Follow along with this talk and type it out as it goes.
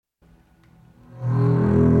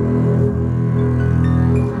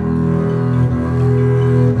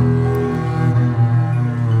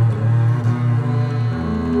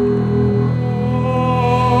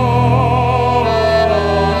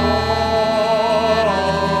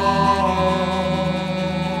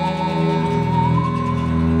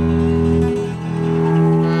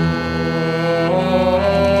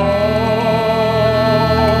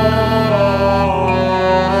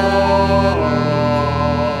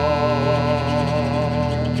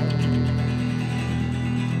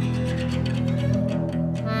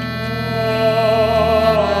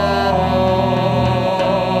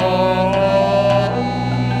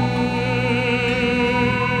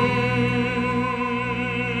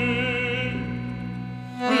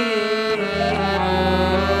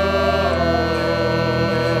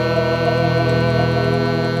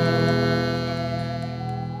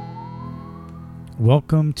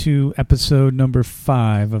Welcome to episode number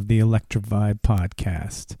 5 of the Electrovibe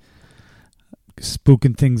podcast.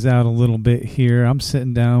 Spooking things out a little bit here. I'm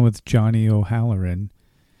sitting down with Johnny O'Halloran.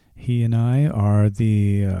 He and I are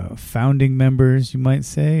the founding members, you might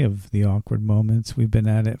say, of the Awkward Moments. We've been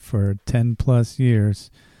at it for 10 plus years,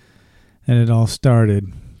 and it all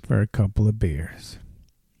started for a couple of beers.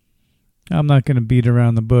 I'm not going to beat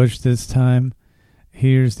around the bush this time.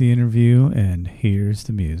 Here's the interview, and here's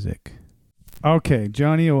the music. Okay,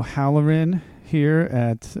 Johnny O'Halloran here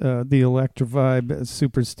at the Electrovibe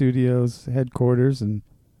Super Studios headquarters and,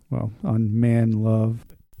 well, on Man Love.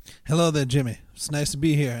 Hello there, Jimmy. It's nice to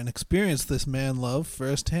be here and experience this Man Love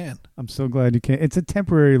firsthand. I'm so glad you came. It's a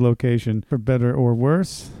temporary location, for better or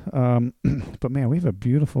worse. But, man, we have a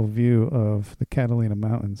beautiful view of the Catalina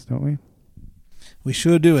Mountains, don't we? We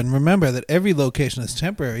sure do. And remember that every location is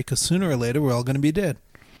temporary because sooner or later we're all going to be dead.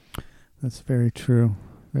 That's very true.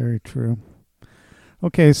 Very true.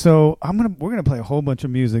 Okay, so we're gonna play a whole bunch of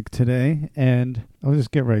music today, and I'll just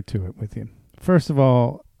get right to it with you. First of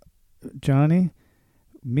all, Johnny,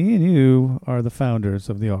 me and you are the founders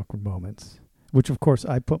of the Awkward Moments, which of course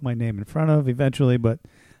I put my name in front of eventually, but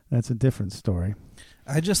that's a different story.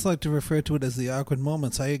 I just like to refer to it as the Awkward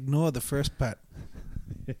Moments. I ignore the first part.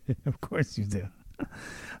 Of course you do.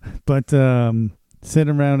 But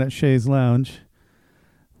sitting around at Shay's Lounge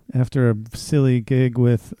after a silly gig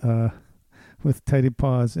with Tidy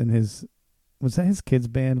Paws and was that his kids'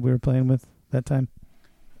 band we were playing with that time?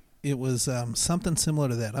 It was something similar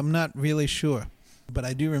to that. I'm not really sure, but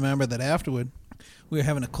I do remember that afterward we were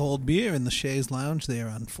having a cold beer in the Shays Lounge there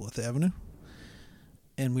on 4th Avenue,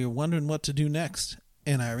 and we were wondering what to do next,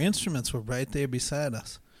 and our instruments were right there beside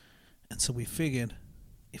us, and so we figured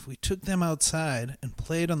if we took them outside and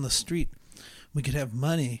played on the street, we could have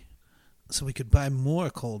money so we could buy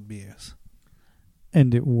more cold beers.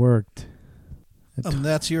 And it worked.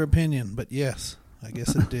 That's your opinion, but yes, I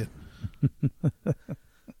guess it did.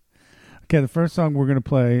 Okay, the first song we're going to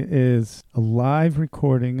play is a live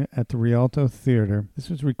recording at the Rialto Theater. This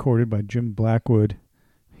was recorded by Jim Blackwood.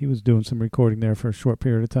 He was doing some recording there for a short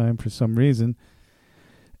period of time for some reason.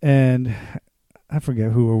 And I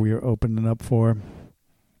forget who we were opening up for.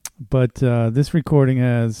 But this recording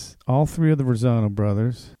has all 3 of the Rosano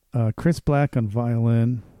brothers, Chris Black on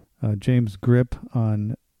violin, James Grip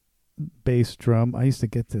on bass drum. I used to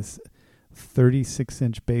get this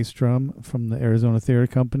 36-inch bass drum from the Arizona Theater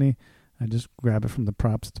Company. I just grabbed it from the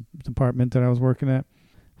props department that I was working at.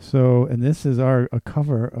 So, and this is a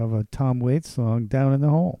cover of a Tom Waits song, Down in the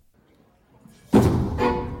Hole.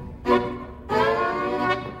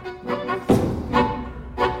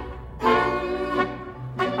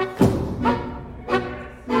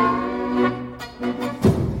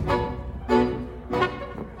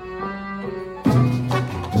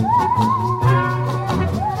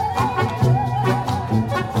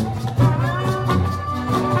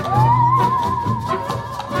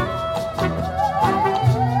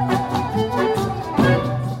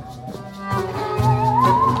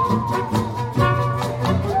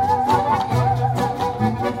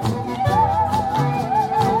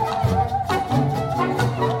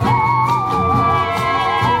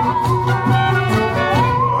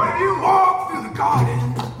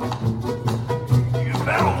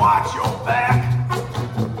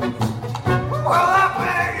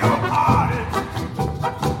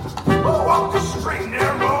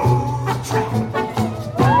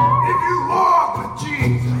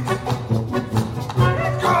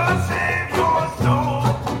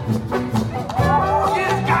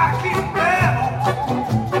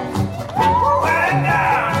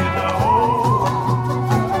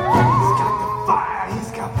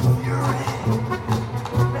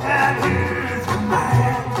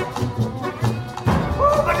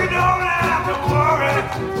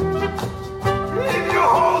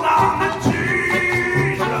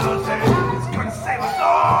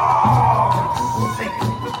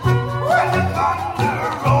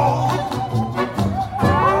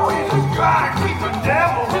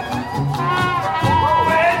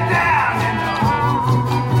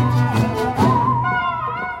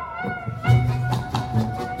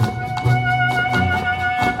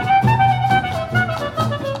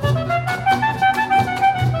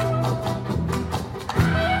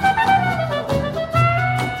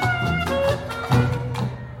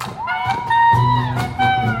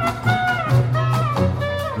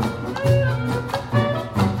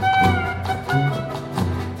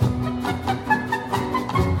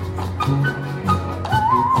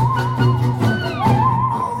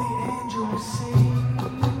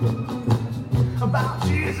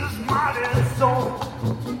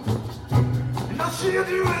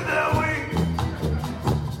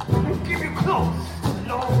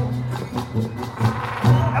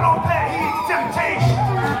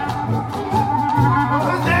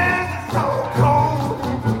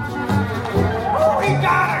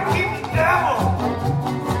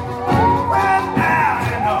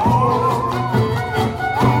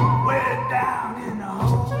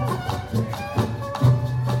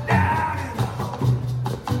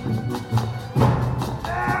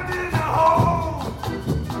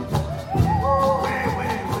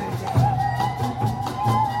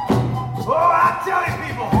 I tell you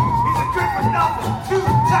people, he's a good for nothing,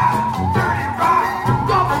 two-time, dirty rock,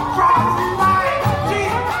 double cross, lying,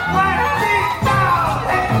 cheat, lying, cheat, down.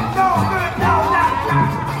 Hey, no good, no, not good.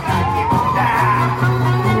 We gotta keep him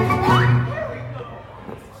down.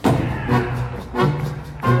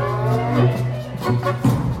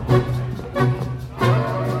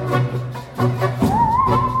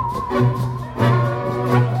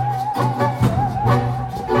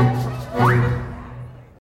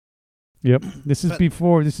 Yep. This is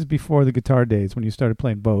before the guitar days when you started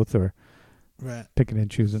playing both or Right. picking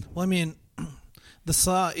and choosing. Well, I mean, the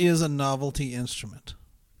saw is a novelty instrument.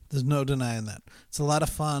 There's no denying that. It's a lot of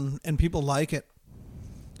fun, and people like it.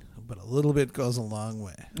 But a little bit goes a long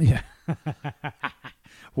way. Yeah.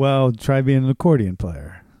 Well, try being an accordion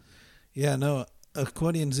player. Yeah, no,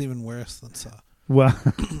 accordion's even worse than saw. Well,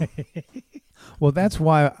 well, that's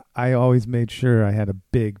why I always made sure I had a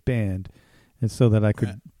big band, and so that I could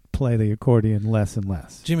Right. play the accordion less and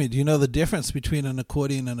less. Jimmy, do you know the difference between an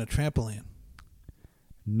accordion and a trampoline?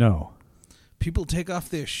 No. People take off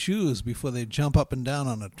their shoes before they jump up and down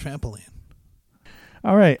on a trampoline.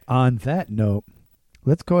 All right. On that note,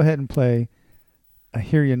 let's go ahead and play I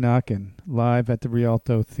Hear You Knockin' live at the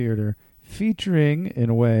Rialto Theater, featuring, in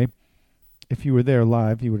a way, if you were there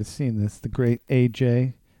live, you would have seen this, the great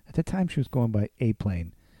AJ. At the time, she was going by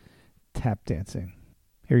A-Plane, tap dancing.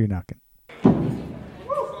 Hear You Knockin'.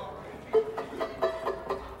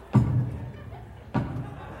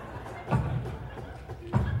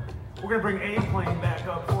 We're gonna bring A-Plane back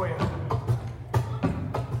up for you.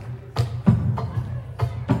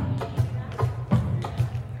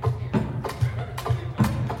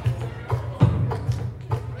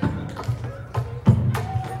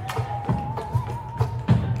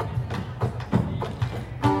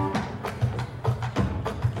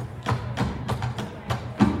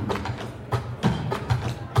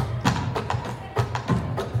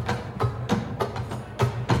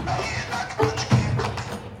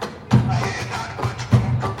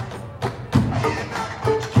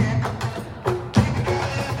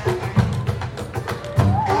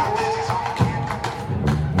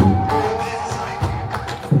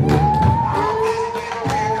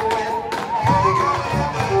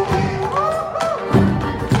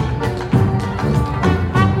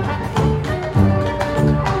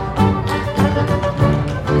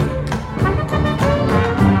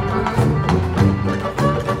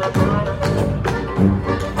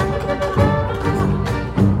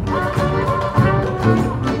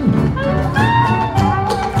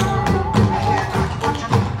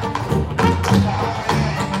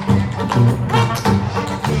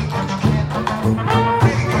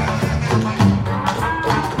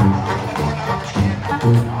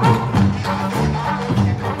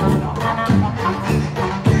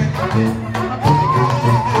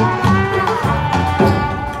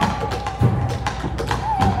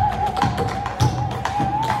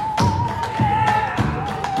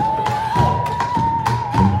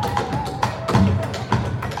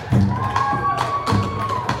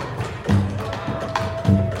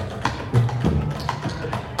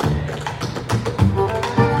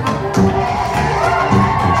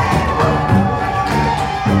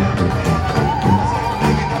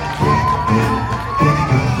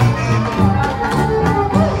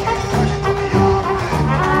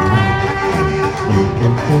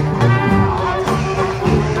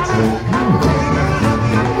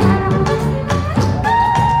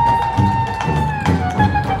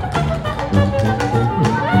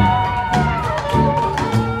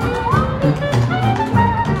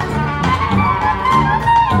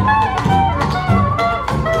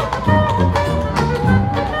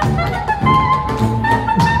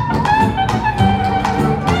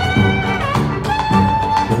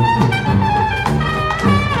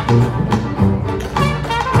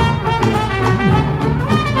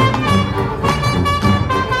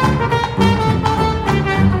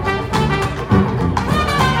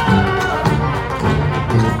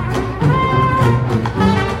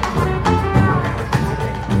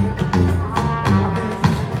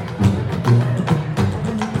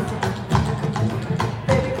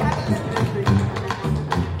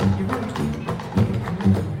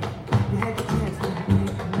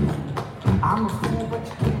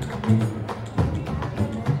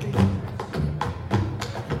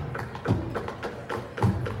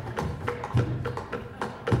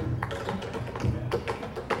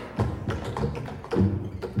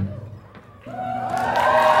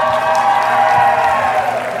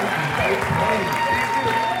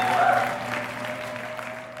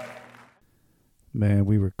 Man,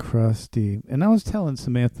 we were crusty. And I was telling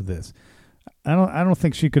Samantha this. I don't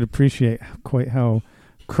think she could appreciate quite how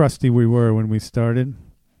crusty we were when we started.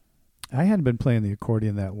 I hadn't been playing the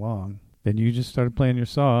accordion that long. And you just started playing your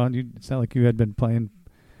saw. And it's not like you had been playing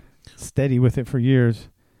steady with it for years.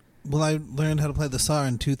 Well, I learned how to play the saw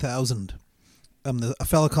in 2000. A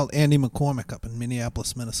fellow called Andy McCormick up in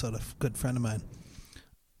Minneapolis, Minnesota, a good friend of mine.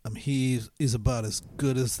 He's about as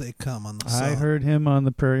good as they come on the saw. I heard him on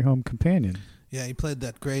the Prairie Home Companion. Yeah, he played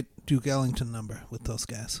that great Duke Ellington number with those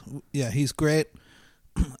guys. Yeah, he's great.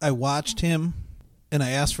 I watched him, and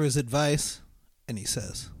I asked for his advice, and he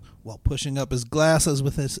says, while pushing up his glasses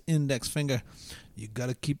with his index finger, you got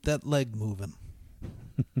to keep that leg moving.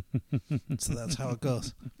 So that's how it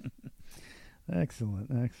goes. Excellent.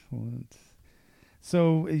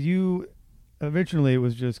 So you, originally it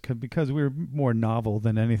was just because we were more novel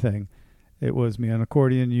than anything. It was me on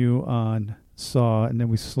accordion, you on saw, and then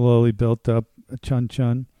we slowly built up Chun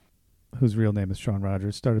Chun, whose real name is Sean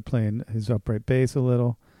Rogers, started playing his upright bass a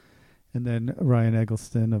little. And then Ryan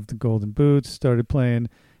Eggleston of the Golden Boots started playing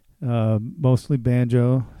mostly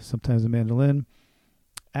banjo, sometimes a mandolin.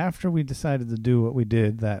 After we decided to do what we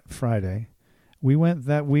did that Friday, we went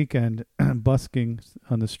that weekend busking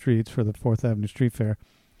on the streets for the 4th Avenue Street Fair.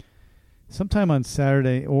 Sometime on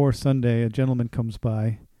Saturday or Sunday, a gentleman comes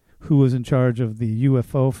by who was in charge of the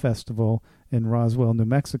UFO festival in Roswell, New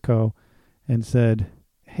Mexico, and said,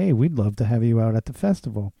 "Hey, we'd love to have you out at the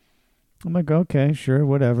festival." I'm like, okay, sure,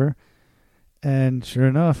 whatever. And sure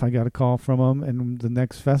enough, I got a call from him, and the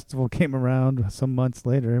next festival came around some months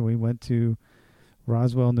later. We went to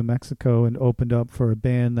Roswell, New Mexico, and opened up for a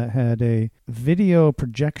band that had a video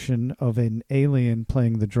projection of an alien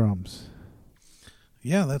playing the drums.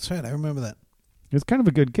 Yeah, that's right. I remember that. It was kind of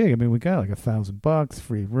a good gig. I mean, we got like $1,000,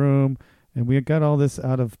 free room, and we got all this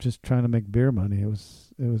out of just trying to make beer money. It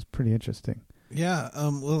was pretty interesting. Yeah,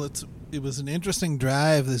 well, it was an interesting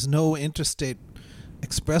drive. There's no interstate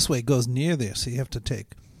expressway goes near there, so you have to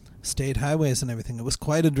take state highways and everything. It was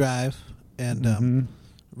quite a drive, and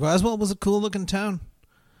Roswell was a cool-looking town.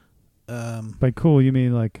 By cool, you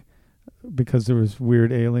mean like because there was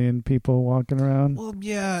weird alien people walking around? Well,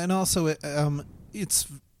 yeah, and also it's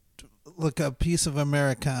like a piece of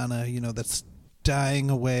Americana, that's dying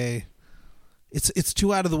away. It's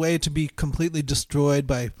too out of the way to be completely destroyed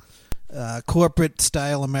by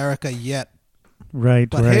corporate-style America yet. Right,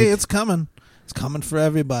 but right. Hey, it's coming. It's coming for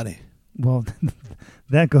everybody. Well,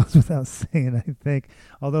 that goes without saying, I think.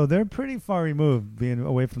 Although they're pretty far removed, being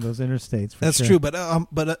away from those interstates. That's sure. true, but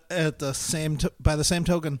at the by the same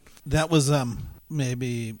token, that was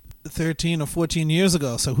maybe 13 or 14 years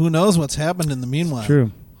ago. So who knows what's happened in the meanwhile? It's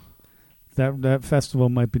true. That festival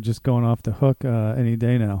might be just going off the hook any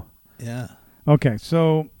day now. Yeah. Okay,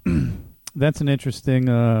 so that's an interesting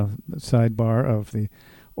sidebar of the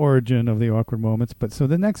origin of the awkward moments. But so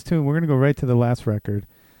the next two, we're going to go right to the last record.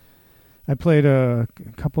 I played a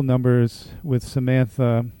couple numbers with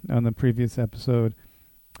Samantha on the previous episode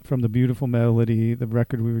from the Beautiful Melody, the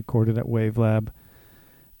record we recorded at Wave Lab.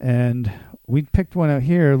 And we picked one out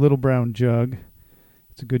here, Little Brown Jug.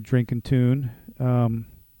 It's a good drinking tune.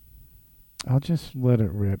 I'll just let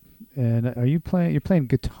it rip. And are you playing? You're playing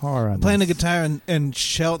guitar on I'm playing this. the guitar and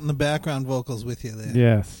shouting the background vocals with you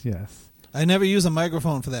there. Yes. I never use a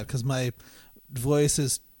microphone for that because my voice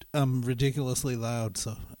is ridiculously loud.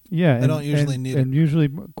 So yeah, I don't usually need it. And usually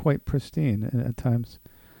quite pristine at times.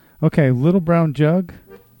 Okay, Little Brown Jug.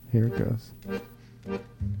 Here it goes.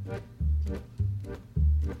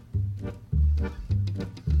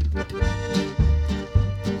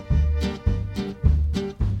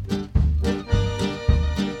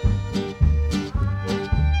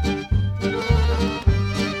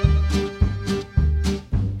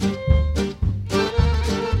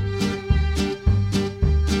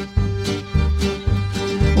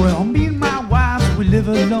 Well, me and my wife, we live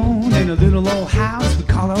alone in a little old house we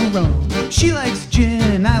call our own. She likes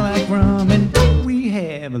gin, I like rum, and we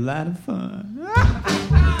have a lot of fun.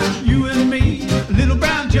 You and me, little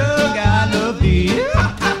brown jug, I love thee.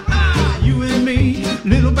 You and me,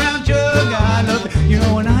 little brown jug, I love thee. You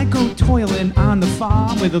know, when I go toiling on the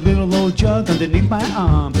farm with a little old jug underneath my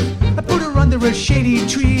arm, I put her under a shady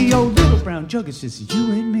tree. Oh, little brown jug, it's just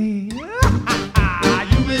you and me.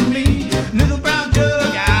 You and me, little brown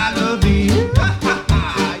jug, I love thee.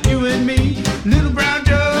 You and me, little brown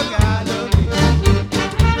jug, I love thee.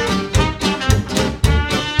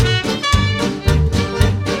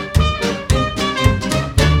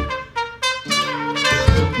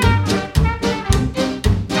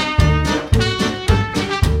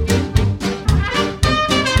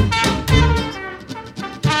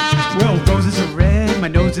 Well, roses are red, my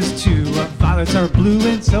nose is too. Violets are blue,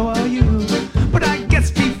 and so are you. But I guess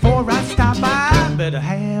before I stop by, I better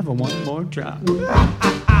have one more drop.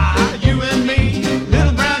 You and me,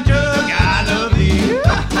 little brown jug, I love thee.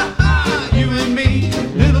 You and me,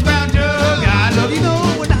 little brown jug, I love thee. You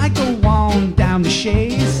know, when I go on down the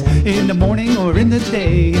Shays, in the morning or in the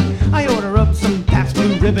day, I order up some Pabst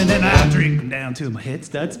Blue Ribbon and I drink them down till my head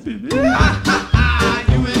starts spinning. You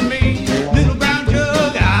and me, little brown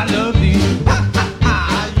jug, I love thee.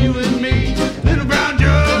 You and me, little brown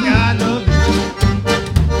jug, I love thee.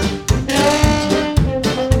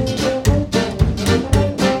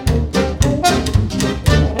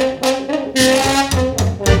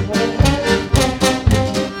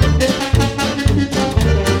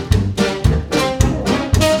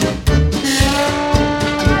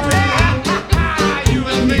 You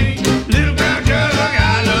and me, little brown jug,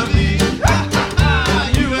 I love thee.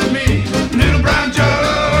 You and me, little brown jug.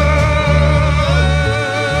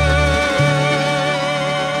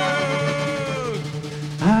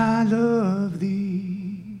 I love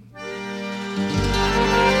thee.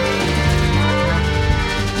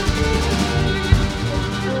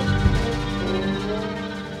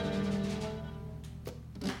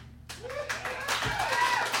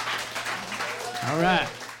 All right.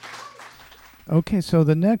 Okay, so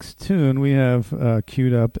the next tune we have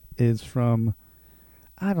queued up is from,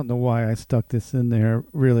 I don't know why I stuck this in there,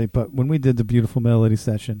 really, but when we did the Beautiful Melody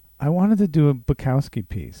session, I wanted to do a Bukowski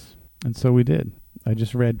piece, and so we did. I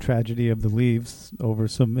just read Tragedy of the Leaves over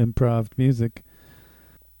some improv music,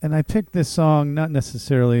 and I picked this song not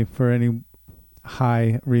necessarily for any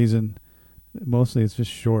high reason. Mostly it's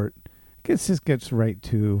just short. It just gets right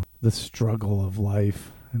to the struggle of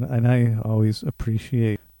life, and I always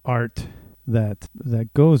appreciate art that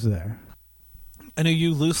goes there. I know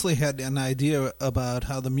you loosely had an idea about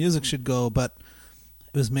how the music should go, but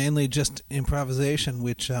it was mainly just improvisation,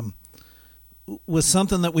 which was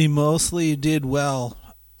something that we mostly did well,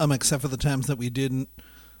 except for the times that we didn't.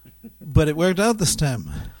 But it worked out this time.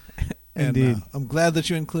 And, Indeed. I'm glad that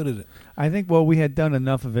you included it. I think, well, we had done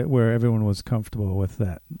enough of it where everyone was comfortable with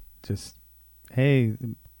that. Just, hey,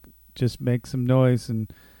 just make some noise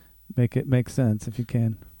and make it make sense if you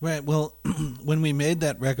can. Right. Well, when we made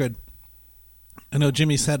that record, I know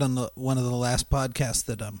Jimmy said on one of the last podcasts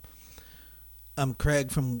that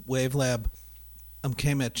Craig from Wavelab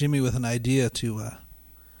came at Jimmy with an idea to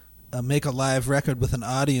make a live record with an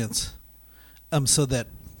audience, so that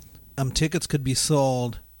tickets could be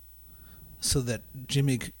sold, so that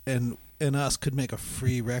Jimmy and us could make a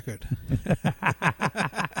free record.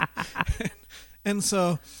 And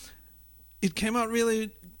so it came out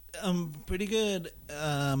really pretty good,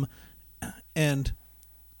 and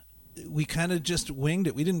we kind of just winged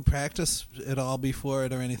it. We didn't practice at all before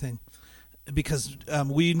it or anything, because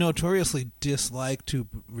we notoriously dislike to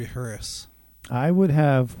rehearse. I would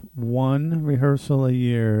have one rehearsal a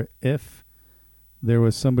year if there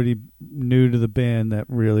was somebody new to the band that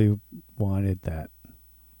really wanted that.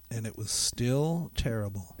 And it was still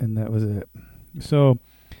terrible. And that was it. So,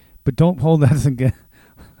 but don't hold that again.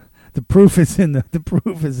 The proof is in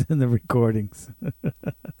the recordings.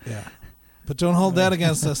 Yeah. But don't hold that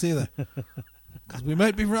against us either, because we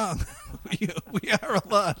might be wrong. we are a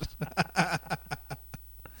lot.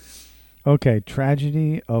 Okay,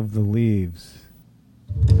 Tragedy of the Leaves.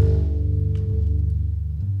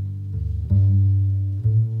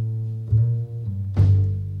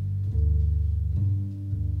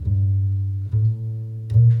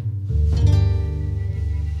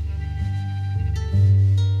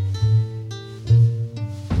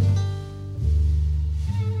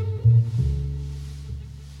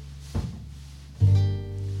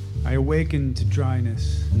 I awakened to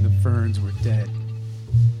dryness, and the ferns were dead.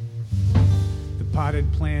 The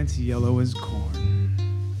potted plants yellow as corn.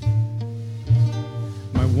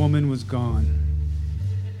 My woman was gone,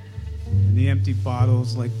 and the empty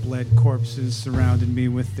bottles like bled corpses surrounded me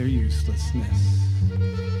with their uselessness.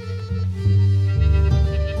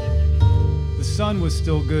 The sun was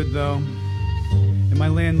still good, though, and my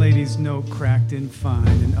landlady's note cracked in fine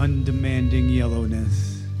and undemanding yellowness.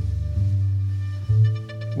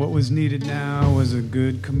 What was needed now was a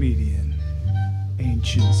good comedian,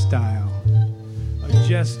 ancient style, a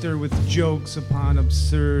jester with jokes upon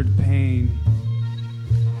absurd pain.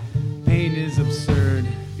 Pain is absurd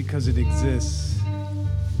because it exists,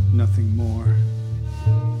 nothing more.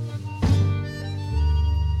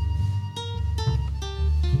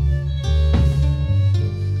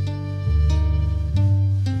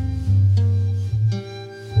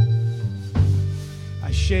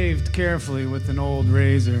 I shaved carefully with an old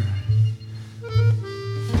razor.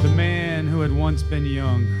 The man who had once been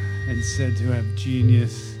young and said to have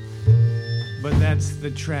genius. But that's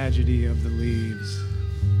the tragedy of the leaves,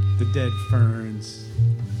 the dead ferns,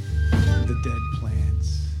 dead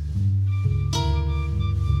plants.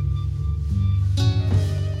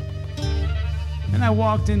 And I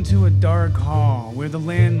walked into a dark hall where the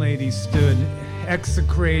landlady stood,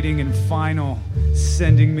 execrating and final,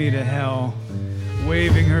 sending me to hell,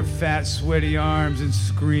 waving her fat, sweaty arms and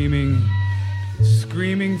screaming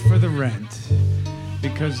for the rent,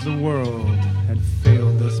 because the world had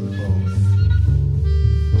failed us both.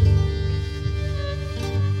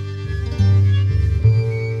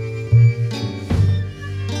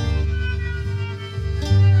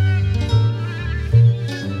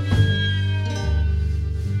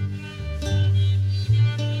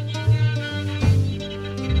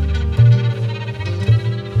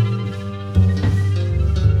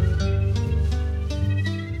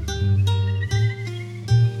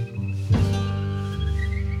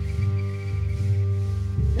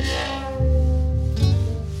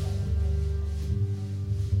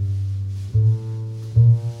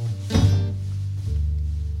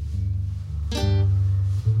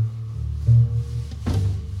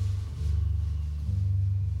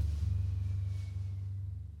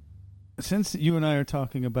 Since you and I are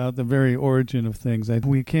talking about the very origin of things,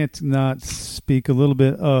 we can't not speak a little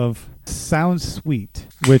bit of Sound Sweet,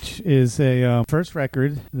 which is a first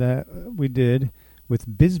record that we did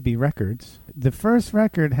with Bisbee Records. The first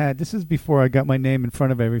record had, this is before I got my name in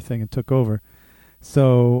front of everything and took over.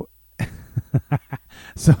 So,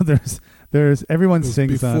 so there's everyone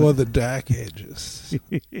sings on before it. the Dark Ages.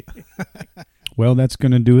 Well, that's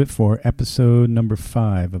going to do it for episode number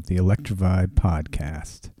 5 of the Electrovibe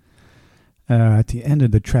podcast. At the end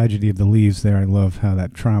of the Tragedy of the Leaves there, I love how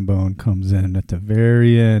that trombone comes in at the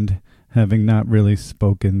very end, having not really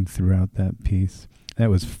spoken throughout that piece. That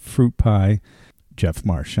was Fruit Pie, Jeff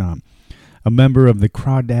Marchand, a member of the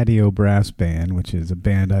Crawdaddy-O Brass Band, which is a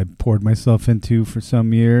band I poured myself into for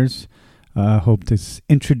some years. Hope to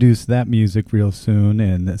introduce that music real soon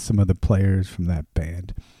and some of the players from that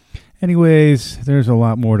band. Anyways, there's a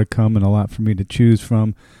lot more to come and a lot for me to choose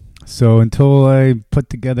from. So until I put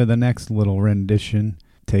together the next little rendition,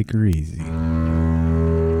 take her easy.